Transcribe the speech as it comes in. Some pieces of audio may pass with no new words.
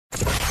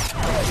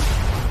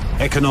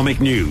Economic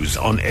news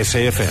on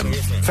SAFM.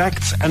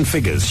 Facts and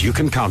figures you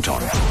can count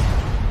on.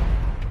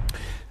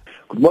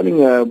 Good morning,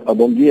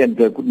 Abongi, and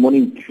good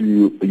morning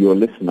to your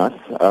listeners.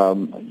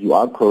 You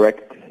are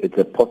correct. It's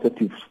a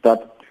positive start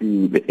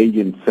to the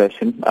Asian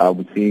session.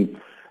 We're seeing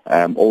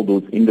all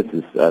those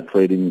indices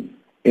trading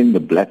in the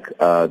black.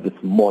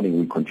 This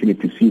morning, we continue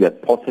to see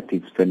that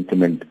positive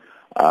sentiment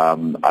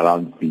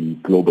around the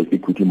global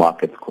equity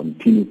markets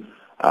continue.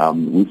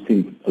 We've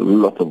seen a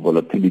lot of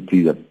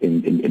volatility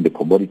in the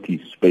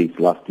commodity space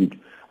last week,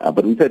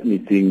 but we're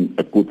certainly seeing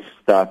a good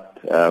start.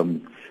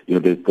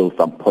 There's still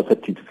some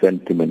positive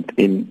sentiment,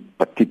 in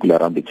particular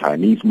around the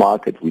Chinese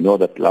market. We know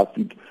that last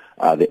week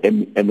the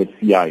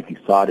MSCI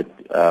decided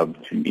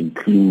to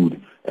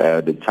include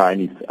the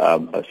Chinese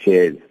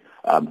shares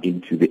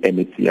into the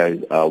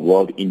MSCI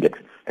World Index,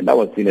 and that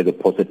was seen as a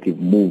positive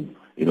move.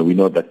 We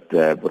know that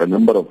for a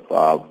number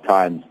of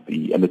times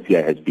the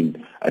MSCI has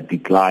been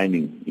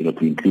declining,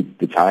 to include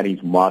the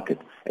Chinese market,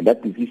 and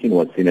that decision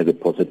was seen as a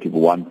positive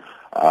one.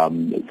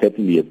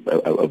 Certainly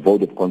a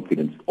vote of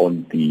confidence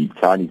on the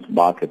Chinese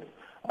market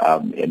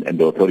and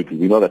the authorities.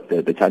 We know that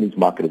the Chinese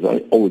market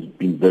has always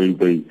been very,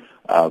 very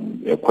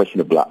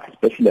questionable,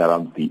 especially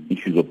around the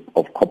issues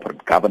of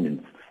corporate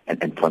governance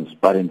and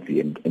transparency,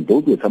 and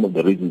those were some of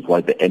the reasons why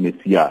the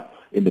MSCI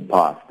in the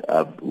past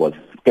was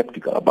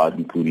skeptical about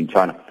including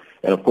China.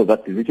 And of course,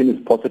 that decision is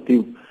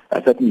positive,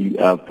 certainly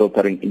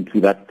filtering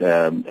into that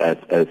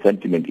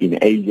sentiment in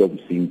Asia.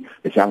 We've seen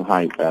the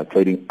Shanghai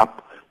trading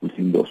up. We've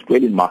seen the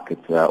Australian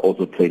markets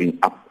also trading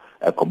up.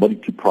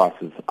 Commodity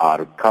prices are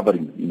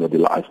recovering, the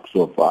likes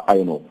of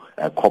iron ore,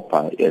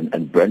 copper,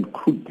 and Brent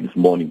crude this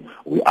morning.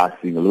 We are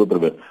seeing a little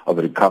bit of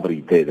a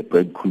recovery there. The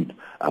Brent crude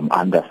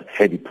under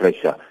heavy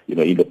pressure, in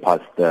the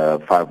past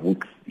 5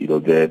 weeks,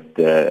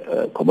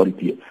 the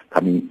commodity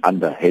coming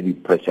under heavy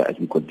pressure as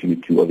we continue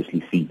to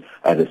obviously see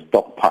the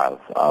stockpiles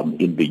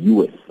in the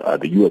U.S.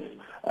 The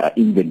U.S.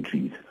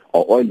 Inventories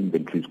or oil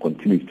inventories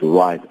continues to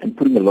rise and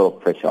putting a lot of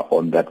pressure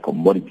on that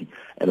commodity.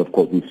 And of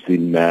course, we've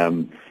seen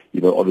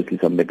obviously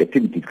some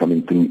negativity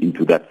coming through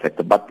into that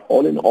sector. But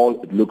all in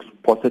all, it looks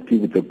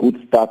positive. It's a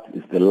good start.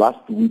 It's the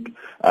last week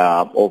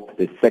of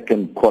the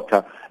second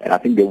quarter, and I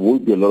think there will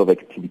be a lot of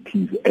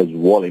activities as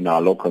well in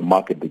our local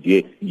market, the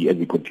JSE, as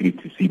we continue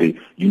to see the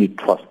unit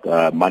trust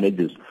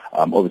managers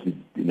obviously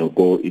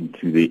go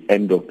into the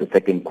end of the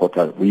second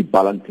quarter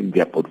rebalancing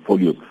their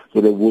portfolios.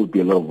 So there will be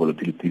a lot of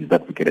volatilities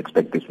that we can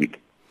expect this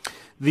week.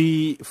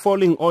 The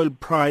falling oil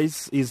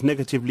price is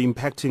negatively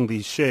impacting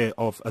the share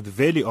of the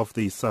value of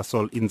the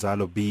Sasol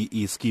Inzalo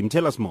BE scheme.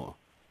 Tell us more.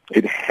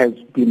 It has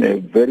been a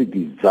very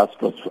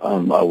disastrous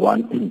one,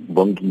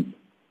 Bongi.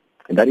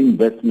 And that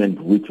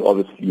investment, which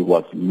obviously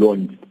was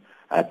launched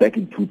back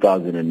in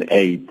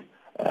 2008,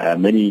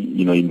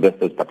 many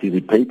investors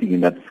participating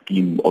in that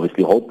scheme,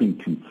 obviously hoping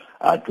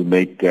to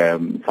make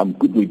some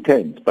good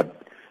returns,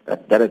 but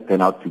that has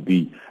turned out to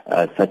be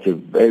such a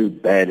very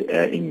bad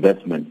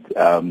investment.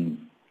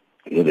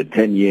 The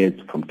 10 years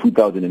from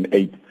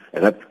 2008,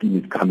 that scheme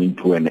is coming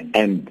to an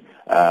end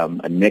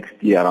next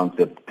year around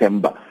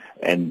September,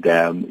 and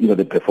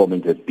the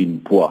performance has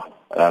been poor,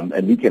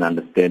 and we can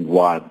understand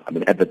why. I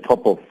mean, at the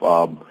top of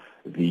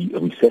the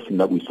recession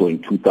that we saw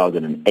in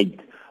 2008,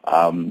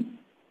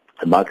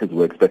 the markets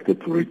were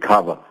expected to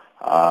recover,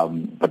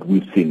 but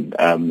we've seen,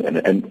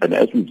 and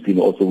as we've seen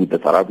also with the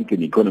South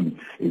African economy,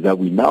 is that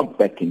we're now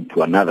back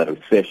into another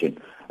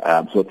recession.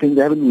 So things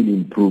haven't really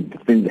improved.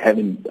 Things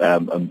haven't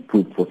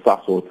improved for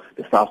Sasol.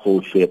 The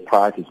Sasol share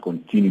prices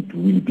continue to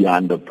really be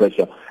under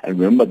pressure. And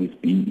remember, these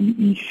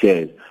BEE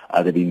shares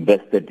they've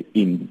invested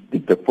in the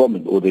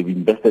performance, or they've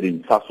invested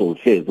in Sasol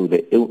shares, so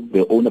they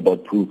own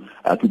about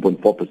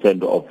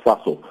 2.4% of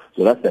Sasol.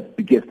 So that's the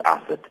biggest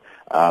asset.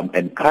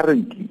 And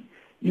currently,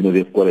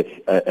 they've got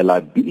a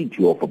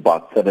liability of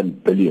about 7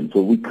 billion.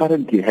 So we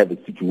currently have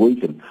a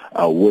situation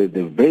where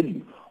the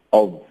value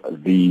of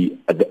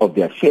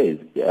their shares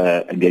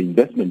and their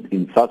investment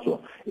in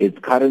Sasol is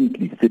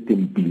currently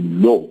sitting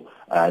below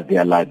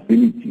their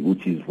liability,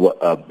 which is what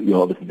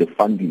obviously the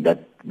funding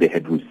that they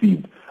had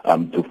received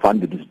to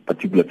fund this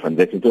particular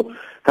transaction. So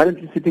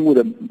currently sitting with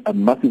a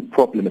massive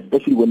problem,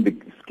 especially when the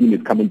scheme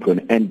is coming to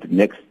an end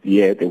next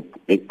year. They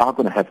are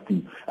going to have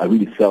to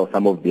really sell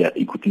some of their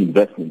equity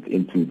investments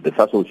into the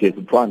Sasol shares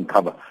to try and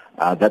cover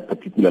that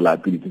particular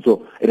liability.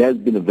 So it has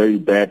been a very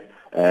bad,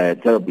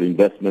 terrible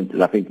investment,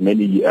 and I think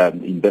many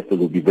investors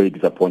will be very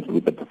disappointed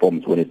with the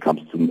performance when it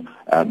comes to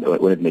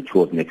when it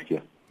matures next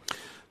year.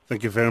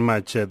 Thank you very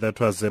much. That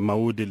was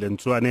Maudi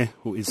Lentwane,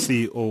 who is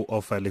CEO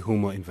of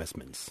Lehumo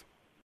Investments.